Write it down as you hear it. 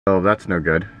Well, that's no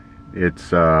good. It's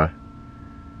second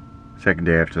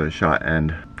day after the shot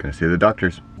and gonna see the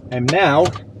doctors. I'm now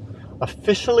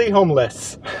officially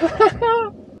homeless.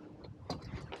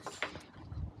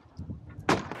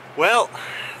 Well,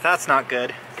 that's not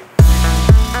good.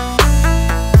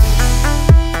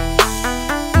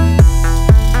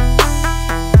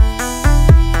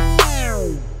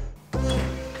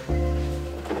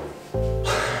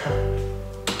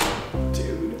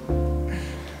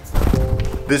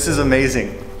 This is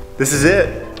amazing. This is it.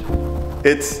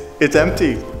 It's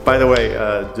empty. By the way,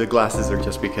 the glasses are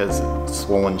just because it's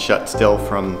swollen shut still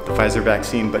from the Pfizer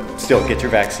vaccine, but still get your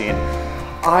vaccine.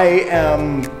 I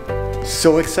am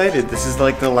so excited. This is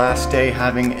like the last day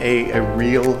having a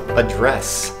real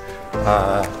address.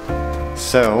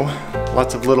 So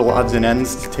lots of little odds and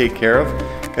ends to take care of.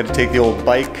 Got to take the old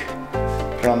bike,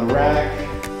 put it on the rack,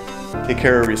 take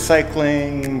care of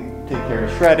recycling, take care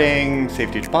of shredding,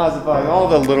 safety deposit box, all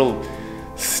the little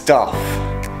stuff.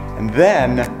 And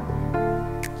then,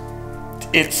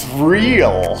 it's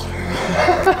real.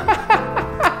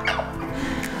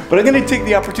 But I'm gonna take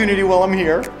the opportunity while I'm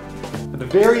here, at the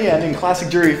very end in classic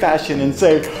jury fashion, and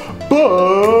say,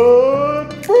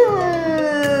 but first.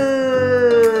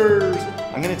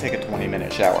 I'm gonna take a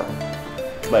 20-minute shower.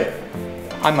 Like,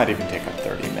 I might even take a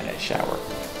 30-minute shower.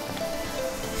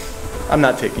 I'm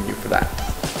not taking you for that.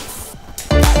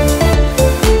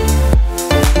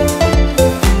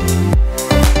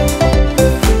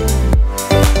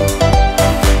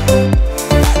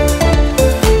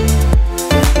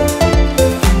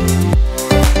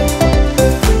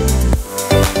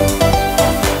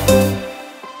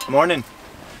 Morning.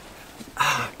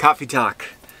 Coffee talk.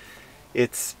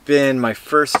 It's been my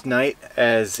first night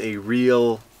as a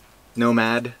real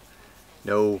nomad.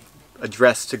 No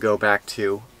address to go back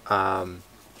to.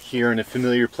 Here in a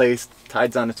familiar place,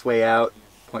 tide's on its way out,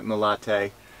 Point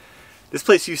Malate. This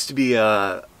place used to be,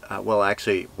 well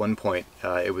actually at one point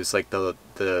it was like the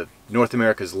North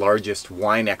America's largest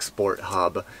wine export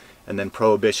hub, and then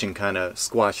Prohibition kind of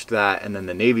squashed that, and then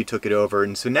the Navy took it over,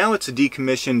 and so now it's a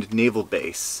decommissioned naval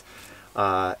base,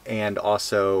 and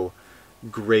also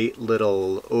great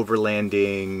little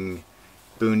overlanding,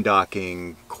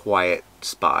 boondocking, quiet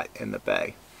spot in the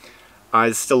bay.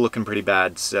 It's still looking pretty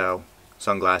bad, so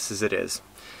sunglasses it is.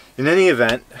 In any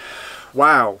event,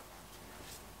 wow.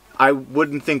 I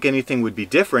wouldn't think anything would be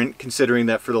different, considering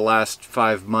that for the last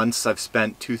 5 months I've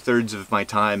spent 2/3 of my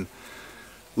time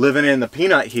living in the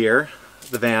Peanut here,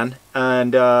 the van,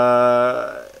 and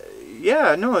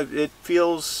yeah, no, it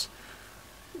feels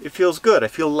good. I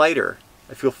feel lighter.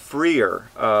 I feel freer.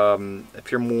 I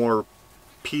feel more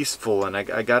peaceful, and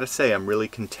I gotta say, I'm really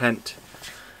content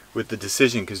with the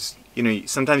decision, because you know,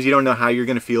 sometimes you don't know how you're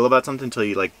gonna feel about something until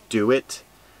you like do it,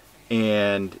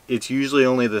 and it's usually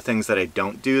only the things that I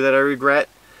don't do that I regret.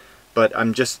 But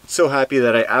I'm just so happy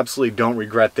that I absolutely don't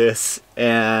regret this,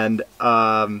 and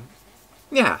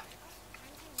yeah,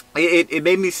 it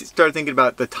made me start thinking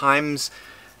about the times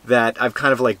that I've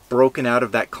kind of like broken out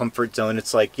of that comfort zone.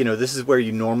 It's like, you know, this is where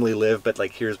you normally live, but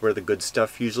like here's where the good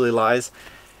stuff usually lies,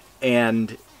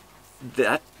 and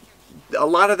that a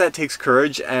lot of that takes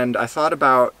courage. And I thought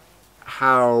about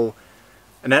how,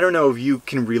 and I don't know if you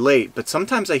can relate, but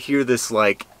sometimes I hear this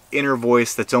like inner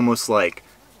voice that's almost like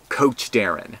Coach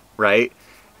Darren, right?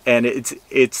 And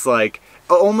it's like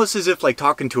almost as if like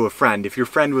talking to a friend. If your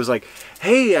friend was like,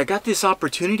 hey, I got this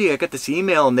opportunity, I got this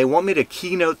email, and they want me to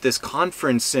keynote this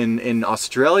conference in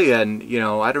Australia, and you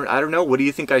know, I don't know, what do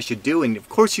you think I should do? And of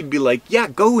course you'd be like, yeah,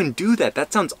 go and do that.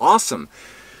 That sounds awesome.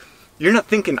 You're not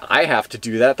thinking I have to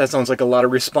do that. That sounds like a lot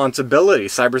of responsibility.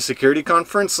 Cybersecurity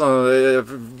conference,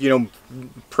 you know,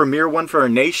 premier one for our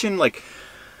nation, like,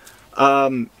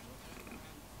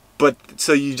 but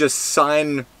so you just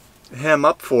sign him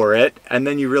up for it, and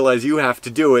then you realize you have to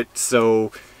do it.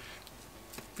 So,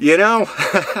 you know,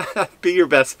 be your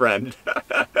best friend.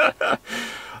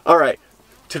 All right,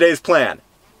 today's plan.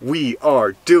 We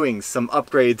are doing some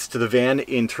upgrades to the van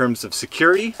in terms of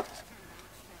security.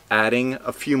 Adding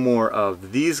a few more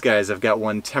of these guys. I've got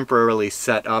one temporarily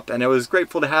set up, and I was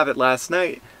grateful to have it last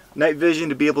night. Night vision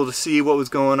to be able to see what was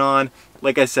going on.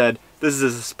 Like I said, this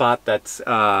is a spot that's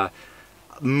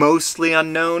mostly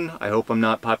unknown. I hope I'm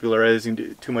not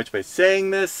popularizing too much by saying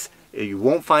this. You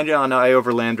won't find it on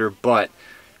iOverlander, but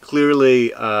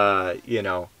clearly, you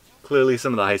know, clearly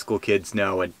some of the high school kids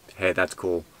know, and hey, that's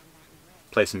cool.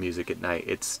 Play some music at night.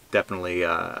 It's definitely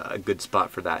a good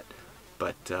spot for that.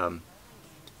 But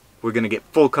we're gonna get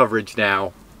full coverage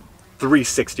now,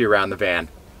 360 around the van.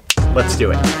 Let's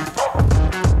do it.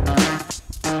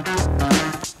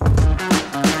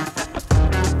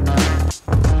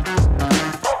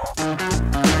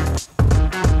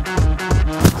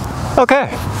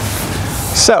 Okay,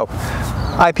 so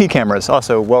IP cameras,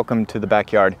 also welcome to the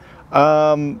backyard.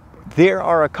 There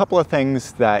are a couple of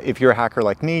things that if you're a hacker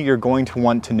like me, you're going to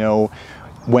want to know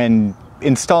when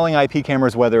installing IP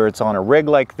cameras, whether it's on a rig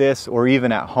like this or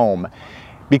even at home,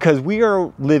 because we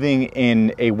are living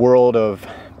in a world of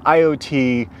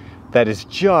IoT that is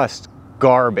just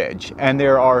garbage, and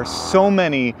there are so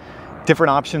many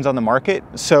different options on the market.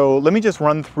 So let me just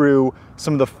run through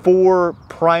some of the 4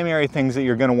 primary things that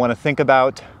you're going to want to think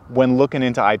about when looking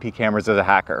into IP cameras as a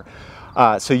hacker.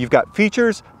 So you've got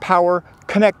features, power,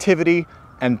 connectivity,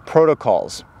 and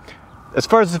protocols. As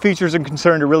far as the features are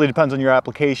concerned, it really depends on your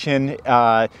application.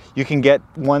 You can get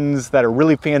ones that are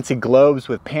really fancy globes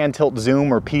with pan, tilt,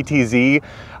 zoom, or PTZ,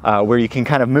 where you can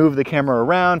kind of move the camera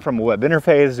around from a web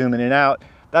interface, zoom in and out.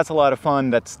 That's a lot of fun.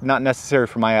 That's not necessary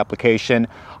for my application.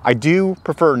 I do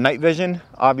prefer night vision.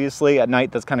 Obviously, at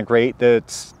night, that's kind of great.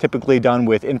 That's typically done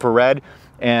with infrared,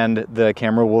 and the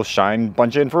camera will shine a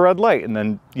bunch of infrared light, and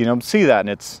then, you know, see that, and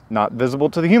it's not visible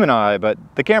to the human eye, but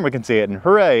the camera can see it, and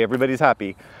hooray, everybody's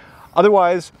happy.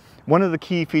 Otherwise, one of the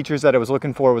key features that I was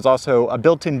looking for was also a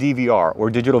built-in DVR, or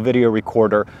digital video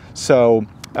recorder. So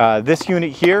this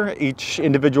unit here, each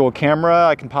individual camera,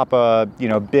 I can pop a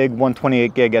big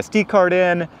 128 gig SD card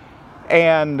in,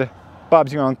 and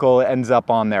Bob's your uncle ends up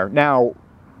on there. Now,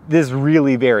 this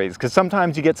really varies, because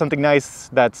sometimes you get something nice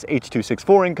that's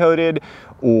H.264 encoded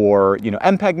or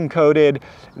MPEG encoded.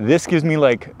 This gives me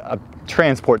like a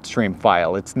transport stream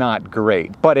file. It's not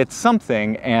great, but it's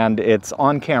something, and it's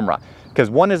on camera. Because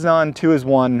 1 is none, 2 is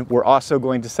 1. We're also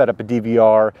going to set up a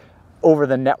DVR over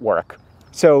the network.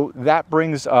 So that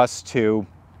brings us to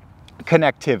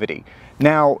connectivity.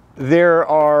 Now, there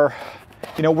are,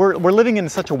 we're living in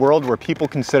such a world where people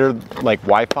consider like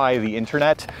Wi-Fi the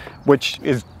internet, which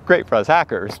is great for us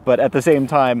hackers, but at the same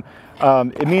time,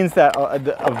 it means that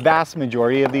a vast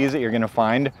majority of these that you're going to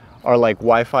find are like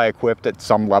Wi-Fi equipped at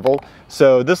some level.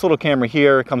 So this little camera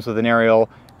here comes with an aerial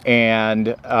and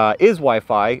is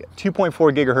Wi-Fi, 2.4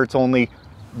 gigahertz only.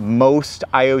 Most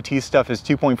IoT stuff is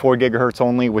 2.4 gigahertz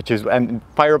only, which is, and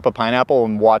fire up a Pineapple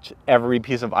and watch every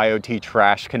piece of IoT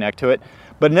trash connect to it.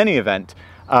 But in any event,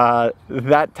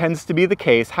 that tends to be the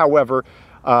case. However,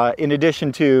 in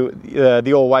addition to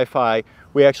the old Wi-Fi,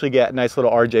 we actually get a nice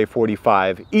little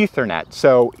RJ45 Ethernet.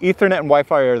 So Ethernet and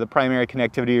Wi-Fi are the primary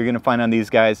connectivity you're going to find on these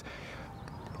guys.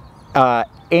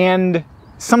 And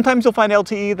sometimes you'll find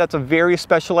LTE. That's a very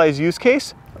specialized use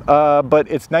case, but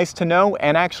it's nice to know.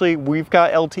 And actually, we've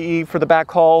got LTE for the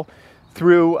backhaul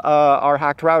through our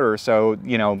hacked router. So,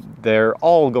 they're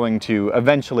all going to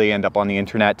eventually end up on the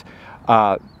internet.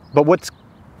 But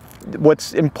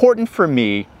what's important for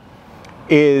me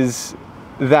is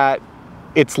that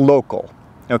it's local.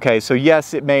 Okay, so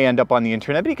yes, it may end up on the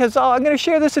internet because I'm going to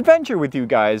share this adventure with you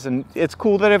guys, and it's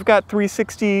cool that I've got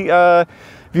 360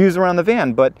 views around the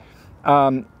van. But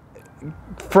from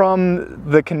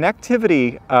the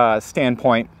connectivity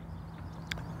standpoint,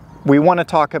 we want to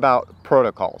talk about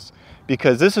protocols,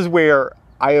 because this is where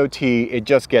IoT, it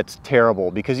just gets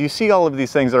terrible, because you see all of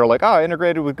these things that are like,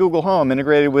 integrated with Google Home,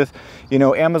 integrated with,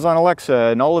 Amazon Alexa,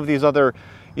 and all of these other,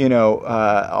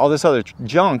 all this other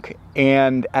junk.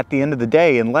 And at the end of the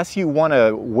day, unless you want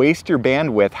to waste your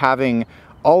bandwidth having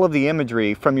all of the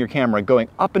imagery from your camera going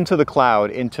up into the cloud,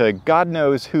 into God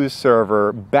knows whose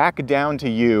server, back down to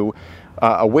you,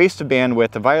 a waste of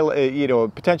bandwidth, a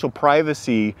potential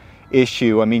privacy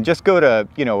issue. I mean, just go to,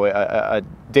 a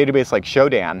database like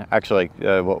Shodan. Actually,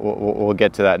 we'll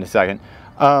get to that in a second.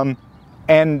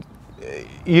 And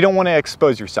you don't want to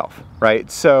expose yourself, right?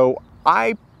 So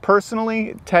I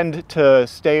personally tend to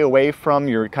stay away from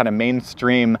your kind of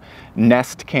mainstream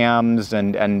Nest cams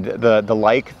and the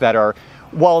like that are,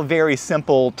 while very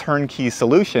simple turnkey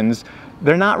solutions,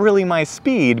 they're not really my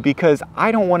speed, because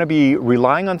I don't want to be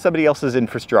relying on somebody else's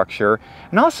infrastructure.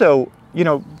 And also,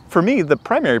 for me, the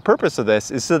primary purpose of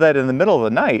this is so that in the middle of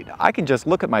the night, I can just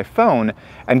look at my phone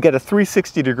and get a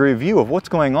 360-degree view of what's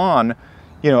going on,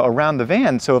 around the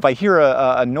van. So if I hear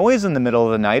a noise in the middle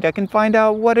of the night, I can find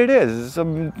out what it is.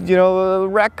 Some,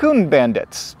 raccoon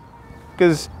bandits.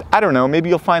 Because, I don't know, maybe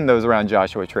you'll find those around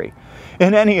Joshua Tree.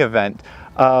 In any event,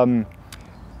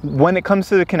 when it comes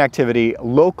to the connectivity,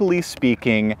 locally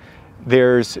speaking,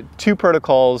 there's 2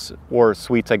 protocols, or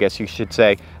suites, I guess you should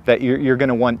say, that you're going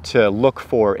to want to look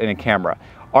for in a camera.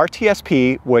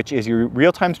 RTSP, which is your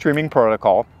real-time streaming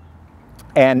protocol,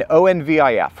 and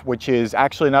ONVIF, which is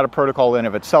actually not a protocol in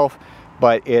of itself,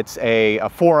 but it's a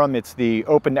forum. It's the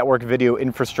Open Network Video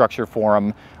Infrastructure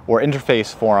Forum, or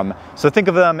Interface Forum. So think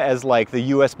of them as like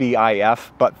the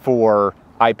USB-IF, but for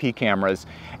IP cameras.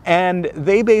 And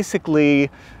they basically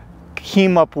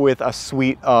came up with a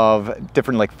suite of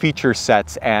different like feature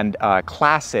sets and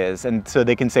classes, and so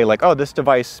they can say like, oh, this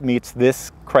device meets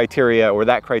this criteria or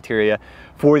that criteria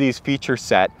for these feature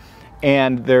set.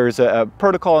 And there's a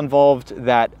protocol involved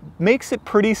that makes it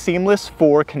pretty seamless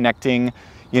for connecting,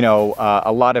 you know,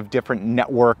 a lot of different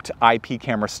networked IP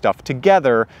camera stuff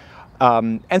together.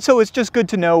 And so it's just good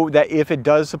to know that if it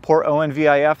does support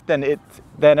ONVIF,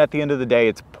 then at the end of the day,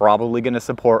 it's probably going to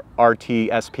support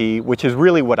RTSP, which is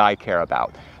really what I care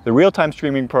about. The real-time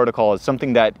streaming protocol is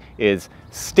something that is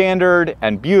standard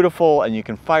and beautiful, and you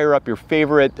can fire up your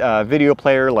favorite video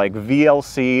player like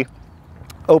VLC,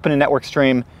 open a network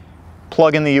stream,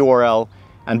 plug in the URL,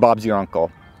 and Bob's your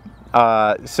uncle.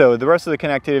 So the rest of the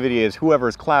connectivity is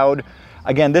whoever's cloud.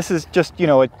 Again, this is just, you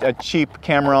know, a cheap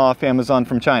camera off Amazon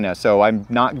from China, so I'm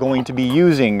not going to be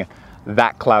using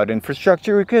that cloud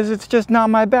infrastructure because it's just not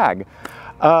my bag.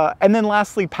 And then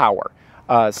lastly, power.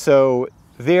 So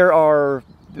there are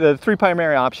the three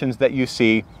primary options that you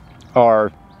see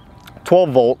are 12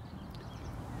 volt,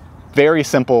 very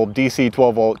simple DC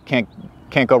 12 volt, can't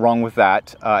go wrong with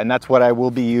that. And that's what I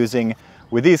will be using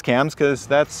with these cams because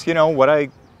that's, you know, what I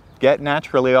get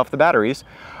naturally off the batteries.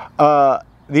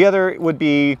 The other would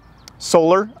be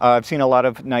solar. I've seen a lot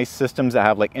of nice systems that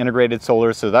have like integrated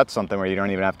solar, so that's something where you don't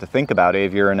even have to think about it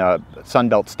if you're in a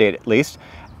Sunbelt state at least.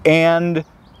 And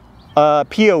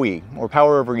PoE, or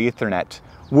Power over Ethernet,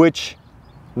 which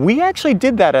we actually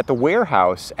did that at the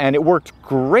warehouse and it worked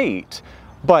great,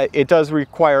 but it does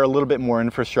require a little bit more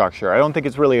infrastructure. I don't think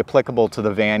it's really applicable to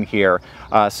the van here.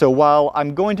 So while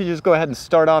I'm going to just go ahead and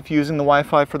start off using the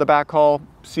Wi-Fi for the backhaul,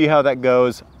 see how that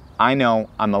goes, I know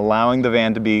I'm allowing the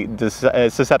van to be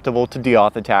susceptible to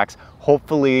DOS attacks.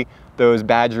 Hopefully those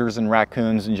badgers and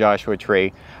raccoons and Joshua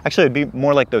Tree. Actually, it'd be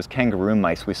more like those kangaroo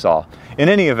mice we saw. In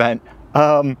any event,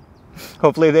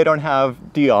 hopefully they don't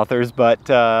have de-authors, but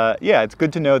yeah, it's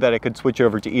good to know that it could switch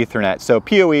over to Ethernet. So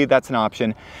PoE, that's an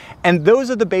option. And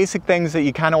those are the basic things that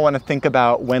you kind of want to think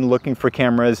about when looking for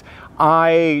cameras.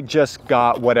 I just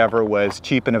got whatever was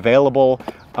cheap and available.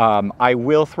 I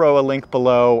will throw a link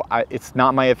below. It's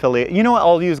not my affiliate. You know what?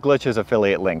 I'll use Glitch's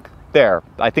affiliate link. There.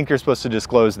 I think you're supposed to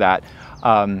disclose that.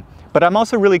 But I'm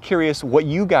also really curious what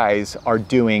you guys are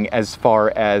doing as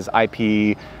far as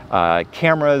IP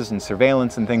cameras and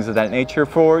surveillance and things of that nature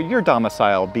for your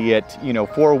domicile, be it, you know,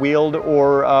 four-wheeled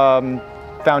or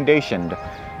foundationed.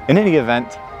 In any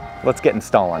event, let's get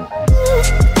installing.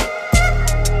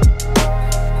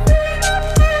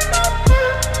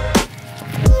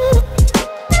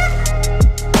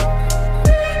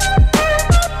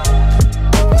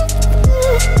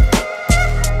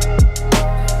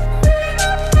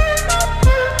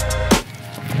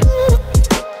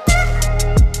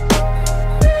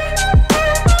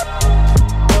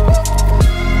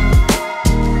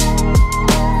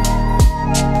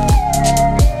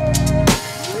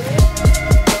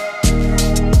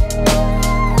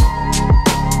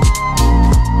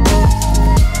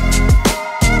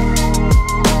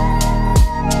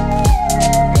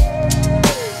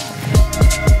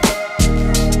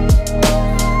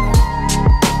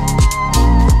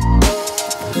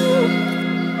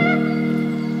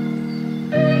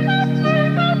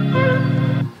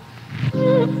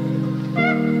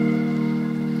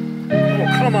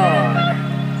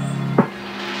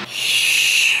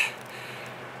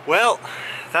 Well,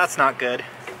 that's not good.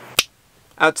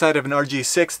 Outside of an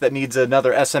RG6 that needs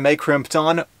another SMA crimped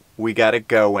on, we got it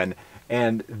going.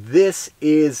 And this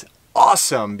is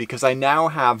awesome because I now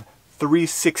have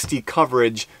 360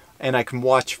 coverage and I can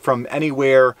watch from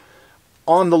anywhere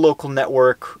on the local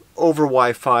network over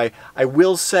Wi-Fi. I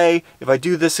will say, if I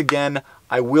do this again,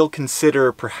 I will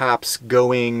consider perhaps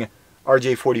going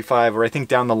RJ45, or I think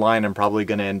down the line I'm probably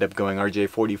going to end up going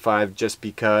RJ45 just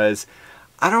because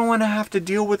I don't want to have to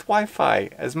deal with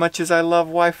Wi-Fi as much as I love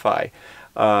Wi-Fi.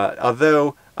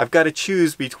 Although I've got to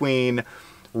choose between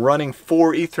running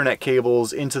 4 Ethernet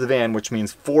cables into the van, which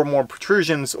means 4 more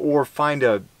protrusions, or find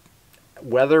a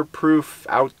weatherproof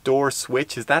outdoor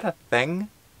switch. Is that a thing?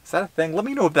 Is that a thing? Let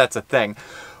me know if that's a thing.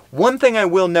 One thing I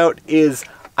will note is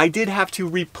I did have to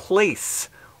replace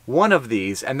one of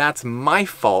these, and that's my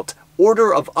fault.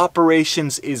 Order of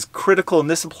operations is critical, and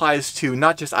this applies to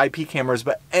not just IP cameras,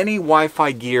 but any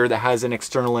Wi-Fi gear that has an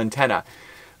external antenna.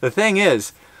 The thing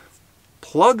is,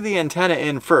 plug the antenna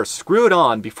in first, screw it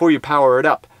on before you power it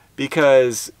up,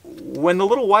 because when the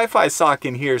little Wi-Fi socket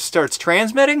in here starts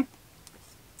transmitting,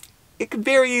 it could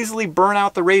very easily burn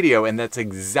out the radio, and that's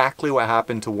exactly what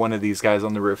happened to one of these guys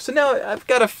on the roof. So now I've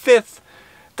got a 5th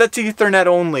that's Ethernet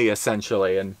only,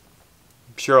 essentially, and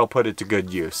I'm sure I'll put it to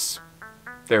good use.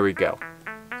 There we go.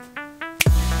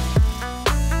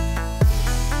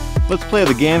 Let's play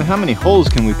the game. How many holes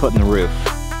can we put in the roof?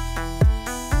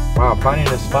 Wow, finding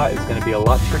a spot is going to be a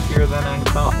lot trickier than I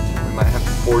thought. We might have to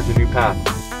forge a new path.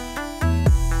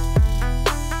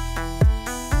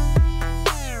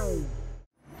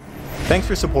 Thanks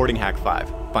for supporting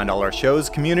Hack5. Find all our shows,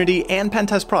 community, and pen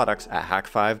test products at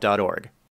hack5.org.